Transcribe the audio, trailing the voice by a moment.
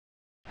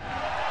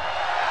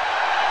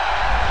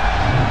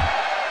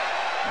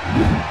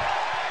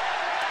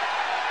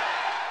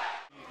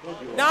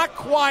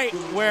quite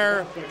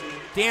where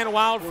Dan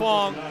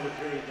Wildfong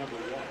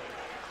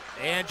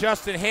and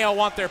Justin Hale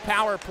want their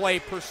power play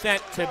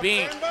percent to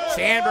be.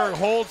 Sandberg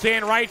holds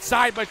in right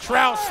side, but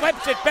Trell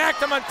slips it back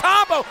to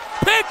Montalvo.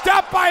 Picked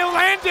up by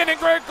Landon, and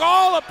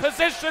Grigal, a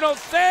positional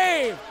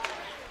save.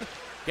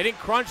 Getting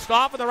crunched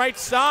off on the right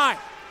side.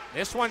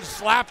 This one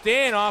slapped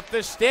in off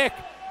the stick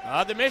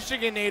of the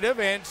Michigan native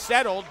and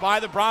settled by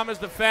the Brahmas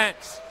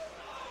defense.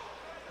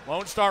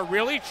 Lone Star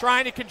really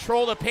trying to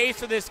control the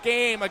pace of this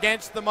game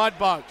against the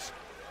Mudbugs.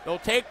 They'll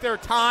take their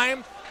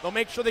time. They'll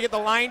make sure they get the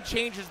line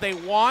changes they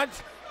want.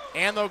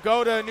 And they'll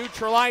go to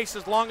neutral ice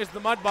as long as the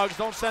Mudbugs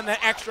don't send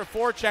that extra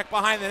forecheck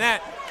behind the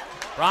net.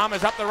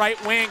 Brahmas up the right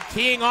wing,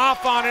 teeing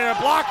off on it, a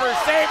blocker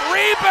save,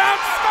 rebound,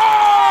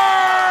 score!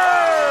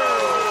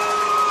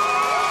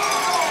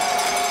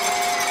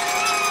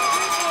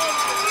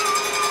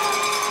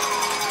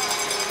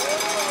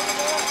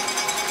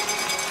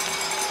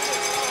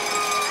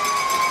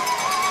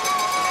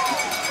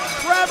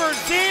 Trevor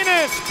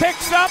Zenas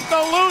picks up the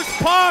loose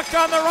puck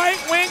on the right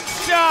wing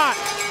shot.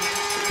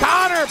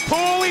 Connor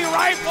Pooley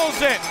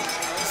rifles it.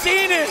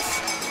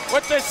 Zenas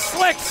with the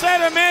slick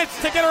set of mitts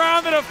to get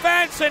around the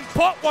defense and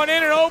put one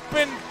in an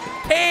open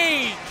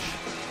cage.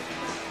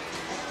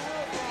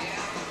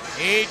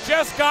 He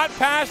just got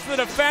past the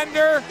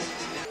defender.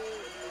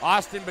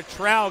 Austin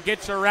Bottrell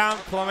gets around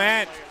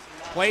Clement.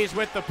 Plays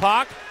with the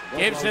puck.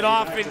 Gives it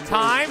off in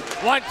time.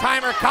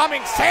 One-timer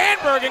coming.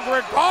 Sandberg and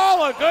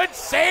Grigal, a good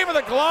save of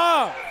the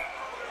glove.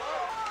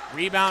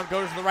 Rebound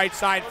goes to the right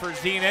side for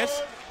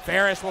Zenas.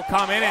 Ferris will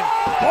come in and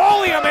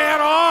bully a man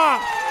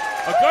off.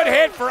 A good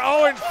hit for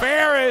Owen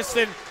Ferris,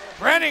 and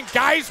Brennan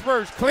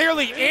Geisberg's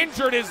clearly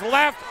injured his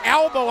left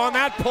elbow on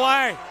that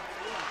play.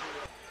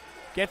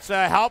 Gets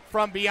help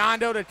from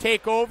Biondo to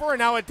take over, and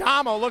now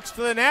Adamo looks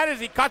to the net as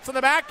he cuts on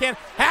the backhand.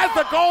 Has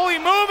the goalie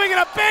moving,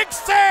 and a big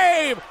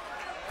save.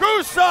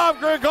 Gustav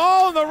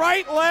Grigal in the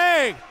right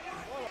leg.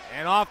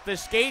 And off the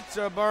skates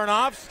of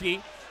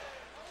Baranovsky,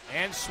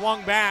 and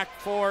swung back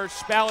for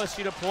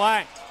Spellacy to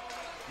play.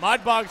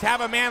 Mudbugs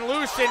have a man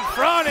loose in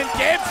front, and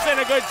Gibson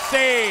a good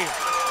save.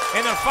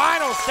 In the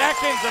final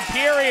seconds of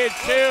period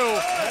 2,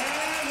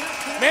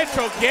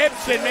 Mitchell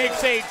Gibson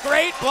makes a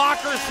great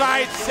blocker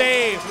side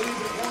save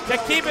to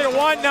keep it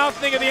 1-0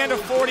 at the end of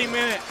 40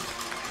 minutes.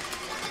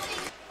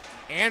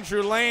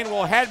 Andrew Lane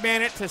will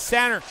headman it to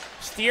center,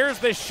 steers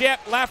the ship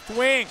left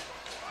wing.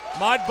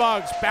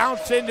 Mudbugs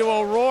bounce into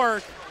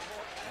O'Rourke.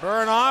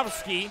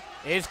 Baranovsky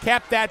is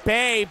kept at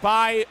bay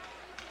by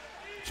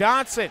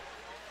Johnson.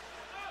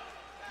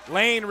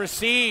 Lane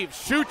receives,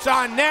 shoots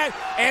on net,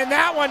 and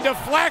that one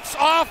deflects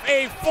off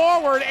a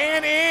forward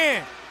and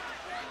in.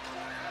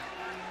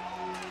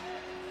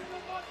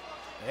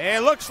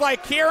 It looks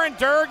like Kieran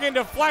Durgan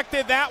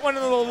deflected that one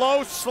into the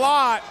low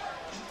slot,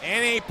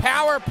 and a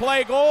power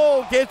play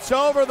goal gets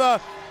over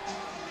the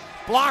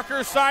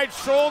blocker side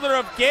shoulder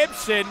of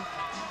Gibson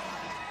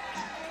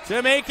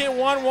to make it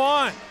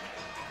 1-1.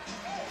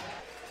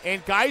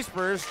 And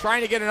Geisberg's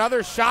trying to get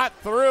another shot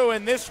through,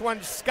 and this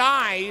one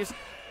skies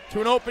to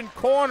an open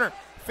corner.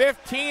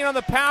 15 on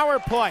the power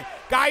play.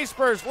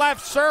 Geisberg's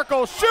left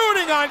circle,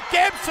 shooting on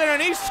Gibson,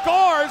 and he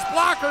scores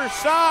blocker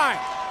side.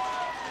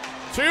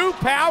 2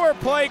 power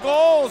play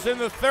goals in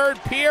the third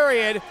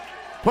period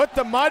put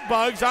the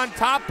Mudbugs on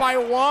top by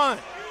 1.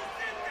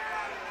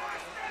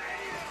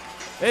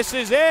 This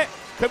is it.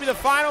 Could be the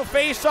final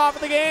face-off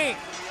of the game.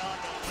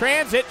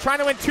 Transit trying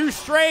to win 2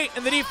 straight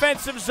in the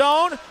defensive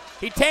zone.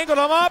 He tangled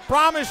him up.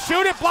 Brahmas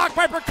shoot it. Blocked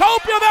by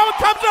Procopio. That one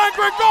comes on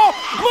Grigal.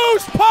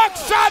 Loose puck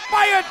shot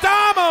by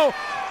Adamo.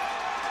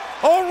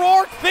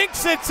 O'Rourke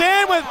thinks it's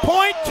in with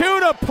 .2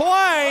 to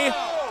play.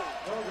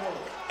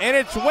 And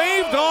it's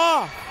waved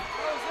off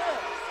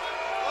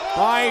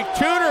by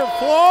Tudor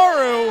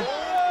Floru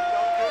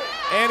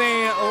in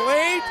a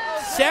late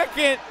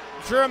second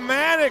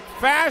dramatic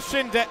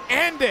fashion to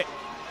end it.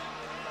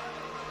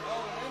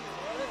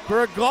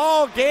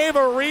 Grigal gave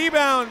a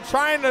rebound,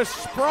 trying to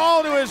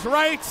sprawl to his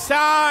right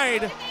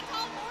side,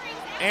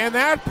 and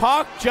that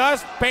puck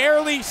just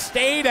barely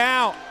stayed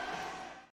out.